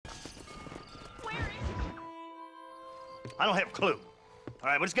I don't have a clue. All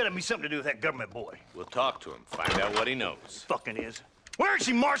right, but it's gotta be something to do with that government boy. We'll talk to him, find out what he knows. Fucking is. Where is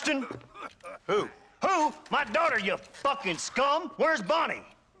she, Marston? Who? Who? My daughter, you fucking scum. Where's Bonnie?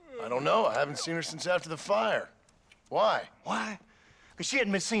 I don't know. I haven't seen her since after the fire. Why? Why? Because she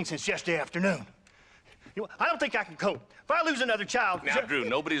hadn't been seen since yesterday afternoon. You know, I don't think I can cope. If I lose another child... Now, Drew,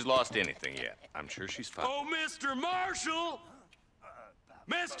 nobody's lost anything yet. I'm sure she's fine. Oh, Mr. Marshall!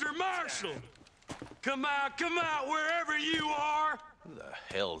 Mr. Marshall! Come out, wherever you are! Who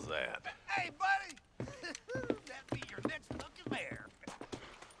the hell's that? Hey, buddy! That'd be your next fucking mayor.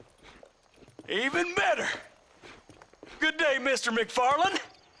 Even better! Good day, Mr. MacFarlane.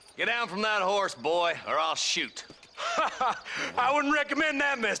 Get down from that horse, boy, or I'll shoot. I wouldn't recommend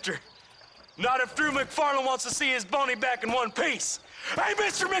that, mister. Not if Drew MacFarlane wants to see his Bonnie back in one piece. Hey,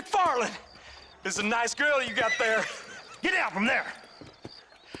 Mr. MacFarlane! This is a nice girl you got there. Get out from there!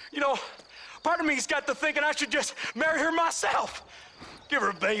 You know, part of me's got to thinking I should just marry her myself. Give her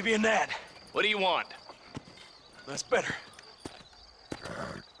a baby and that. What do you want? That's better.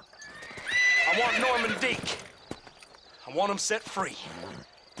 I want Norman Deek. I want him set free.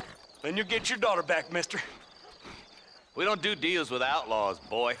 Then you'll get your daughter back, mister. We don't do deals with outlaws,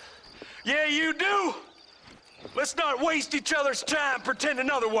 boy. Yeah, you do! Let's not waste each other's time pretending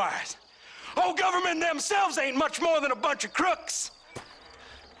otherwise. Oh, government themselves ain't much more than a bunch of crooks.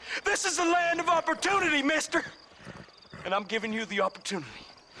 This is the land of opportunity, mister. And I'm giving you the opportunity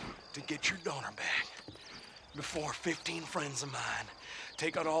to get your daughter back before 15 friends of mine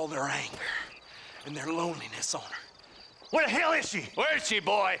take out all their anger and their loneliness on her. Where the hell is she? Where is she,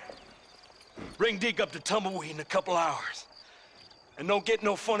 boy? Bring Deke up to Tumbleweed in a couple hours. And don't get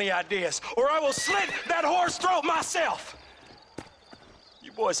no funny ideas, or I will slit that horse throat myself.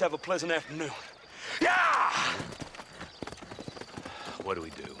 You boys have a pleasant afternoon. Yeah! What do we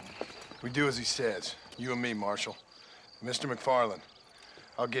do? We do as he says. You and me, Marshal. Mr. MacFarlane,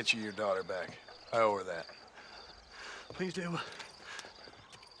 I'll get you your daughter back. I owe her that. Please do.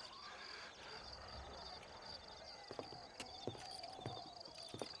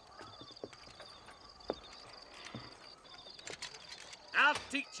 I'll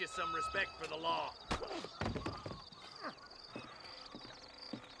teach you some respect for the law.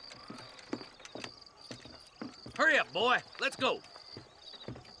 Hurry up, boy. Let's go.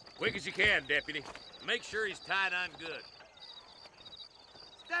 Quick as you can, Deputy. Make sure he's tied on good.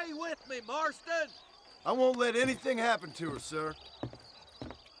 Stay with me, Marston. I won't let anything happen to her, sir.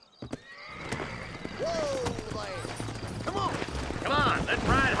 Whoa, there! Come on! Come on, let's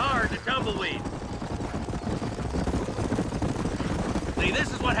ride hard to Tumbleweed. See,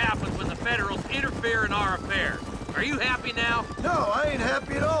 this is what happens when the Federals interfere in our affairs. Are you happy now? No, I ain't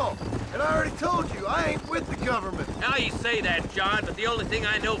happy at all. And I already told you, I ain't with the government. Now you say that, John, but the only thing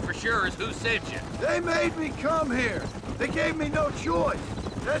I know for sure is who sent you. They made me come here. They gave me no choice.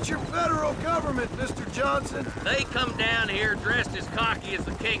 That's your federal government, Mr. Johnson. They come down here dressed as cocky as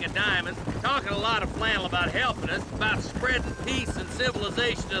the King of Diamonds, talking a lot of flannel about helping us, about spreading peace and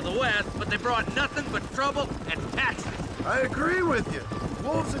civilization to the West, but they brought nothing but trouble and taxes. I agree with you.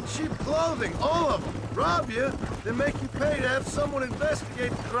 Wolves in cheap clothing, all of them. Rob you, then make you pay to have someone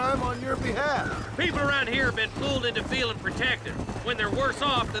investigate the crime on your behalf. People around here have been fooled into feeling protected, when they're worse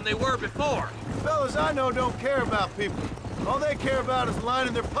off than they were before. Fellas I know don't care about people. All they care about is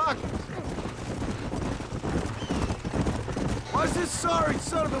lining their pockets. Why's this sorry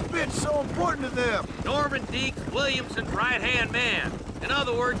son of a bitch so important to them? Norman Deeks, Williamson's right-hand man. In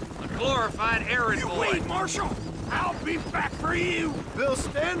other words, a glorified errand boy. Wait, Marshal! I'll be back for you! Bill's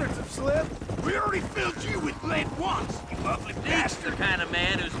standards have slipped. We already filled you with lead once, you ugly Deeks bastard! the kind of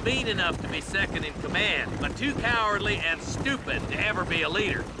man who's mean enough to be second in command, but too cowardly and stupid to ever be a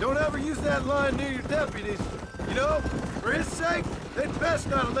leader. Don't ever use that line near your deputies. You know, for his sake, they'd best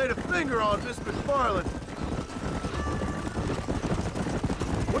not have laid a finger on Miss MacFarlane.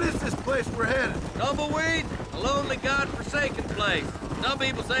 What is this place we're headed? Tumbleweed, a lonely, god-forsaken place. Some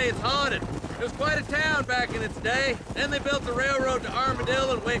people say it's haunted. It was quite a town back in its day. Then they built the railroad to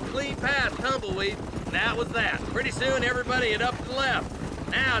Armadillo and went clean past Tumbleweed. And that was that. Pretty soon everybody had up and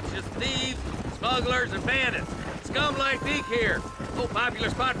left. Now it's just thieves, smugglers, and bandits. Scum like Deke here. Oh, popular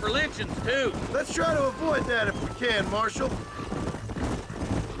spot for lynchings, too. Let's try to avoid that if we can, Marshal.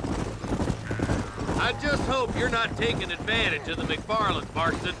 I just hope you're not taking advantage of the MacFarlanes,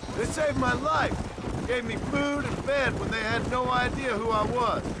 Marston. They saved my life. Gave me food and bed when they had no idea who I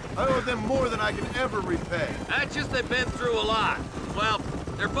was. I owe them more than I can ever repay. That's just they've been through a lot. Well,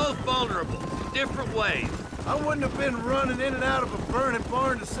 they're both vulnerable in different ways. I wouldn't have been running in and out of a burning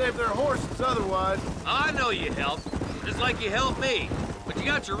barn to save their horses otherwise. I know you helped, just like you helped me. but you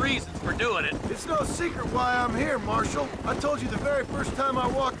got your reasons for doing it. It's no secret why I'm here, Marshal. I told you the very first time I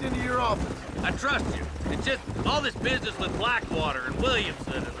walked into your office. I trust you. It's just all this business with Blackwater and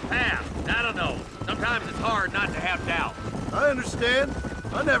Williamson and the past. I don't know. Sometimes it's hard not to have doubt. I understand.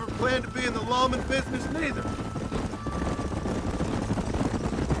 I never planned to be in the lawman business neither.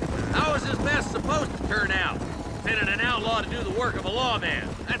 How is this mess supposed to turn out? Sending an outlaw to do the work of a lawman.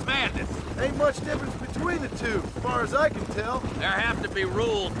 That's madness. Ain't much difference between the two, as far as I can tell. There have to be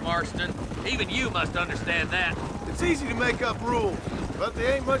rules, Marston. Even you must understand that. It's easy to make up rules, but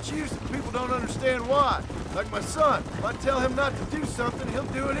they ain't much use if people don't understand why. Like my son, if I tell him not to do something, he'll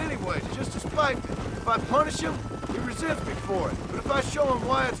do it anyways, just to spite me. If I punish him, he resents me for it. But if I show him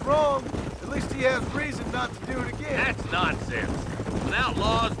why it's wrong, at least he has reason not to do it again. That's nonsense. Without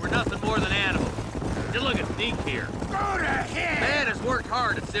laws, we're nothing more than animals. Just look at Deke here. Go to hell! Man has worked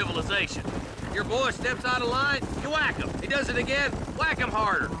hard at civilization. Your boy steps out of line, you whack him. He does it again, whack him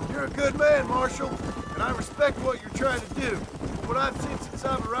harder. You're a good man, Marshal, and I respect what you're trying to do. But what I've seen since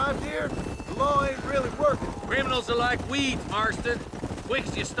I've arrived here, the law ain't really working. Criminals are like weeds, Marston. Quick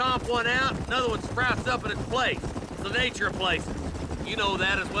as you stomp one out, another one sprouts up in its place. It's the nature of places. You know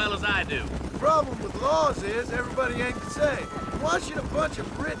that as well as I do. The problem with laws is everybody ain't the same. Why should a bunch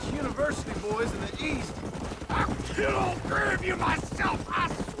of rich university boys in the East... I'll kill all three of you myself, I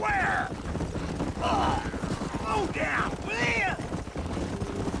swear! Slow down, will you?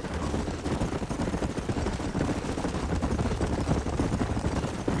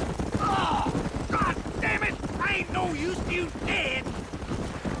 Oh, God damn it! I ain't no use to you dead!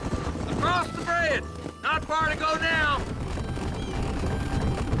 Across the bridge! Not far to go now!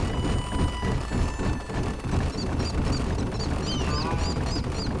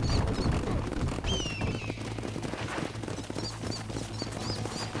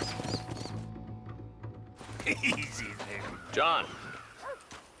 Easy there. John,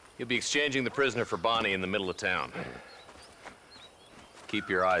 you'll be exchanging the prisoner for Bonnie in the middle of town. Keep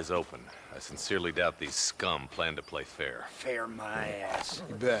your eyes open. I sincerely doubt these scum plan to play fair. Fair my ass.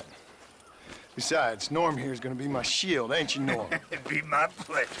 You bet. Besides, Norm here's gonna be my shield, ain't you, Norm? It'd be my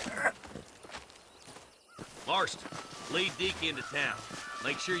pleasure. Marston, lead Deke into town.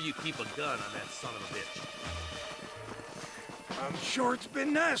 Make sure you keep a gun on that son of a bitch. I'm sure it's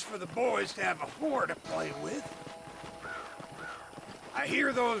been nice for the boys to have a whore to play with. I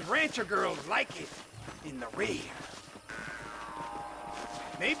hear those rancher girls like it in the rear.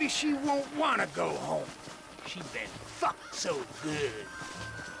 Maybe she won't want to go home. She's been fucked so good.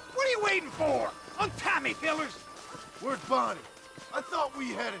 What are you waiting for? Untie me, fellers. Where's Bonnie? I thought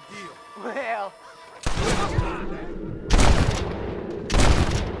we had a deal. Well...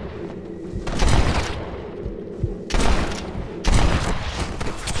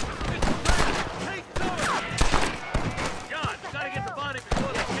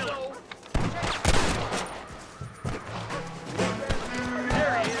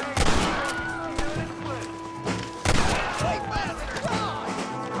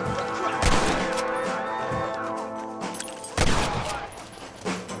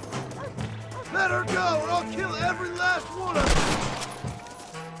 Let her go, or I'll kill every last one of them!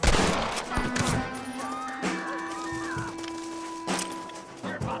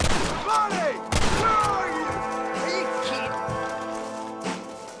 Bonnie! Where are you? Are you kidding?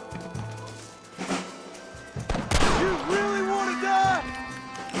 You really want to die?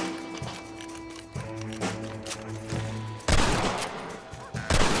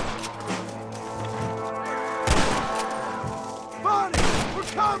 Bonnie! We're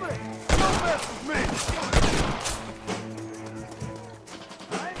coming! Don't mess with me!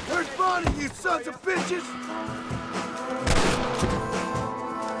 Where's Bonnie, you sons of bitches?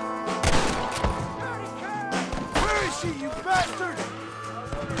 Where is she, you bastard?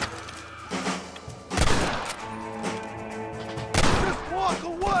 Just walk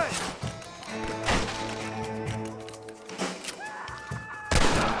away!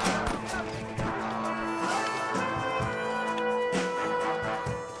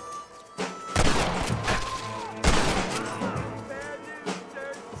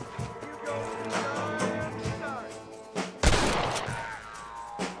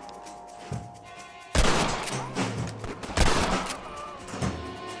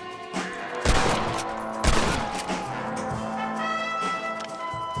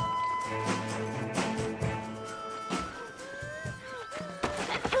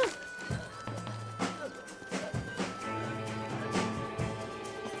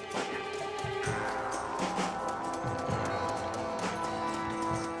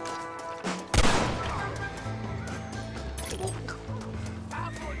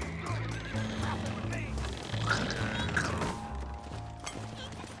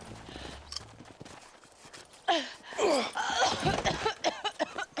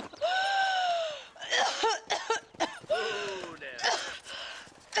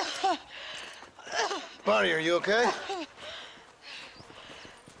 you okay?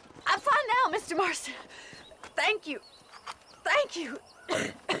 I'm fine now, Mr. Marston. Thank you. Thank you.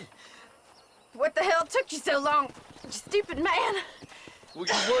 What the hell took you so long, you stupid man? Well,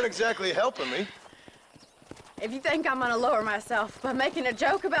 you weren't exactly helping me. If you think I'm gonna lower myself by making a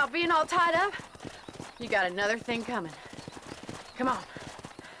joke about being all tied up, you got another thing coming. Come on.